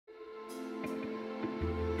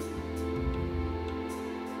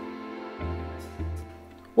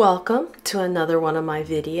Welcome to another one of my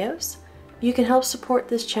videos. You can help support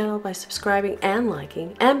this channel by subscribing and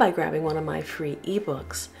liking, and by grabbing one of my free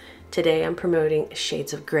ebooks. Today I'm promoting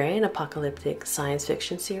Shades of Grey, an apocalyptic science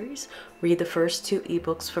fiction series. Read the first 2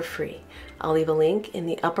 ebooks for free. I'll leave a link in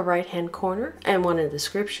the upper right hand corner and one in the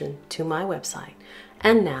description to my website.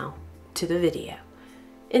 And now to the video.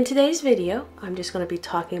 In today's video, I'm just going to be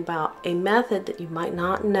talking about a method that you might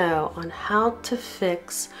not know on how to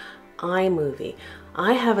fix iMovie.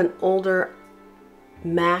 I have an older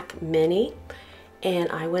Mac Mini and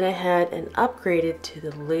I went ahead and upgraded to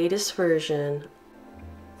the latest version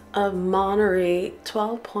of Monterey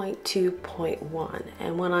 12.2.1,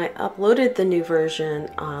 and when I uploaded the new version,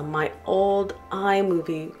 my old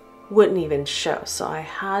iMovie wouldn't even show, so I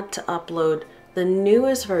had to upload the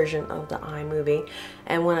newest version of the iMovie,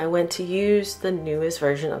 and when I went to use the newest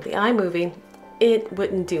version of the iMovie, it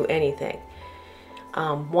wouldn't do anything.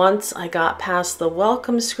 Once I got past the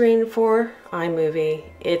welcome screen for iMovie,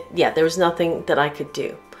 there was nothing that I could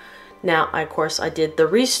do. Now, of course, I did the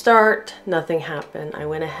restart, nothing happened. I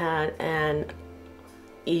went ahead and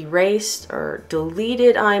erased or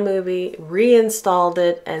deleted iMovie, reinstalled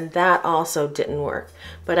it, and that also didn't work.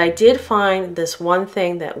 But I did find this one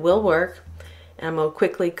thing that will work, and I'm going to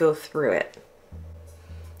quickly go through it.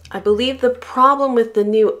 I believe the problem with the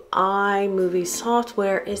new iMovie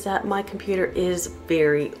software is that my computer is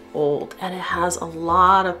very old and it has a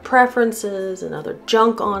lot of preferences and other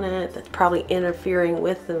junk on it that's probably interfering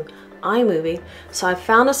with the iMovie. So I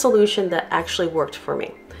found a solution that actually worked for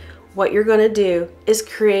me. What you're going to do is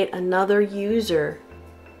create another user.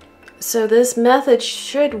 So this method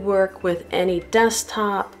should work with any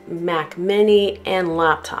desktop, Mac Mini, and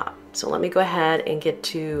laptop. So let me go ahead and get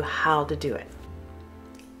to how to do it.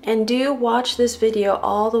 And do watch this video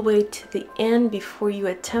all the way to the end before you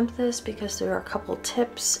attempt this, because there are a couple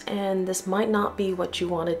tips and this might not be what you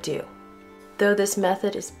want to do. Though this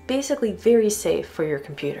method is basically very safe for your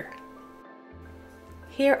computer.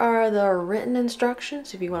 Here are the written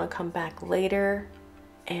instructions if you want to come back later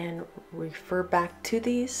and refer back to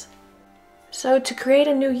these. So to create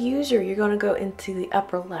a new user, you're going to go into the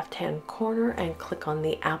upper left hand corner and click on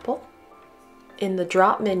the apple. In the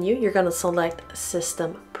drop menu, you're going to select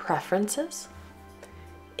System Preferences.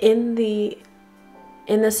 In the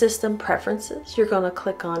System Preferences, you're going to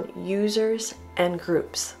click on Users and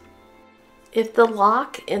Groups. If the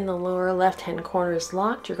lock in the lower left-hand corner is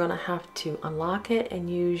locked, you're going to have to unlock it and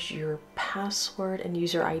use your password and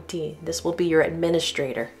user ID. This will be your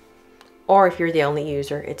administrator. Or if you're the only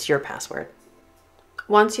user, it's your password.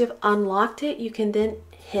 Once you've unlocked it, you can then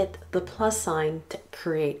hit the plus sign to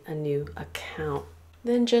create a new account.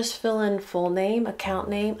 Then just fill in full name, account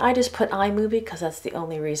name. I just put iMovie because that's the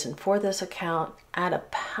only reason for this account. Add a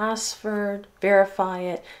password, verify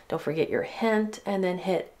it, don't forget your hint, and then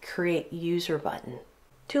hit create user button.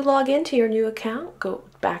 To log into your new account, go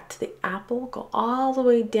back to the apple, go all the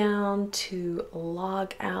way down to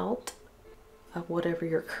log out of whatever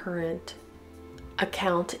your current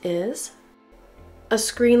account is. A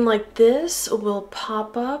screen like this will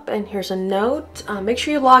pop up, and here's a note. Make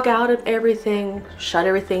sure you log out of everything, shut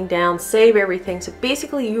everything down, save everything. So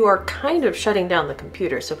basically you are kind of shutting down the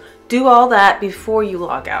computer. So do all that before you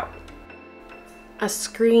log out. A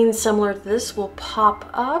screen similar to this will pop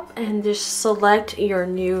up, and just select your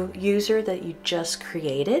new user that you just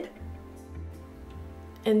created.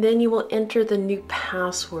 And then you will enter the new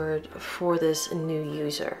password for this new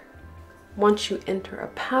user. Once you enter a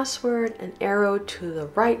password, an arrow to the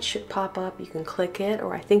right should pop up. You can click it,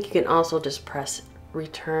 or I think you can also just press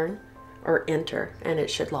return or enter, and it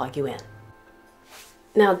should log you in.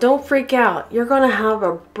 Now don't freak out. You're going to have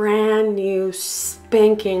a brand new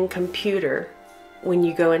spanking computer when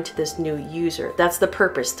you go into this new user. That's the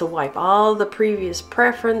purpose, to wipe all the previous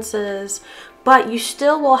preferences, but you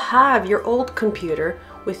still will have your old computer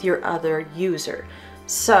with your other user.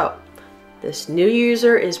 So this new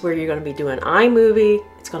user is where you're going to be doing iMovie.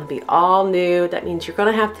 It's going to be all new. That means you're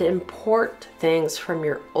going to have to import things from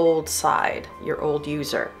your old side, your old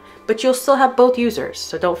user. But you'll still have both users,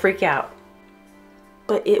 so don't freak out.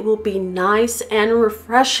 But it will be nice and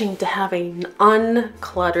refreshing to have an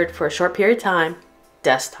uncluttered, for a short period of time,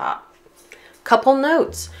 desktop. Couple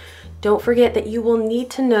notes. Don't forget that you will need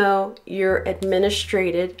to know your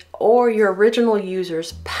administrated or your original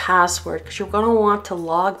user's password, because you're going to want to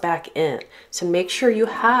log back in. So make sure you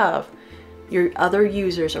have your other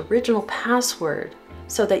user's original password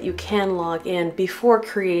so that you can log in before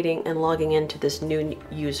creating and logging into this new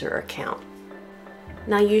user account.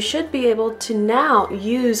 Now you should be able to now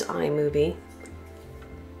use iMovie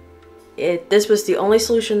This was the only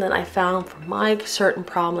solution that I found for my certain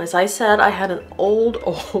problem. As I said, I had an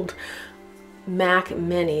old Mac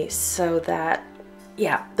Mini, so that,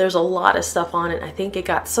 yeah, there's a lot of stuff on it. I think it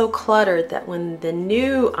got so cluttered that when the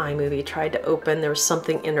new iMovie tried to open, there was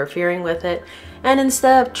something interfering with it. And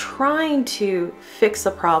instead of trying to fix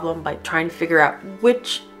the problem by trying to figure out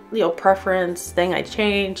which, preference thing I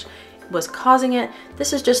changed was causing it,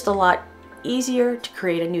 this is just a lot easier to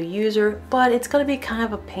create a new user, but it's going to be kind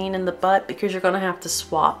of a pain in the butt because you're going to have to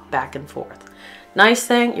swap back and forth. Nice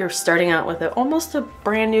thing, you're starting out with almost a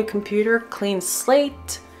brand new computer, clean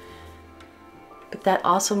slate, but that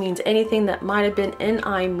also means anything that might have been in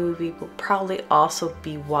iMovie will probably also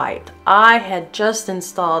be wiped. I had just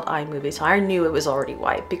installed iMovie, so I knew it was already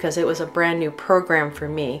wiped because it was a brand new program for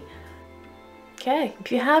me. Okay,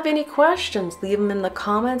 if you have any questions, leave them in the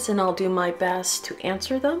comments and I'll do my best to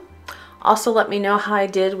answer them. Also, let me know how I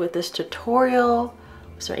did with this tutorial.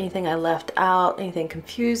 Was there anything I left out, anything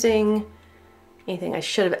confusing, anything I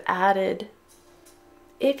should have added?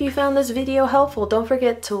 If you found this video helpful, don't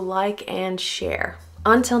forget to like and share.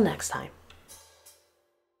 Until next time.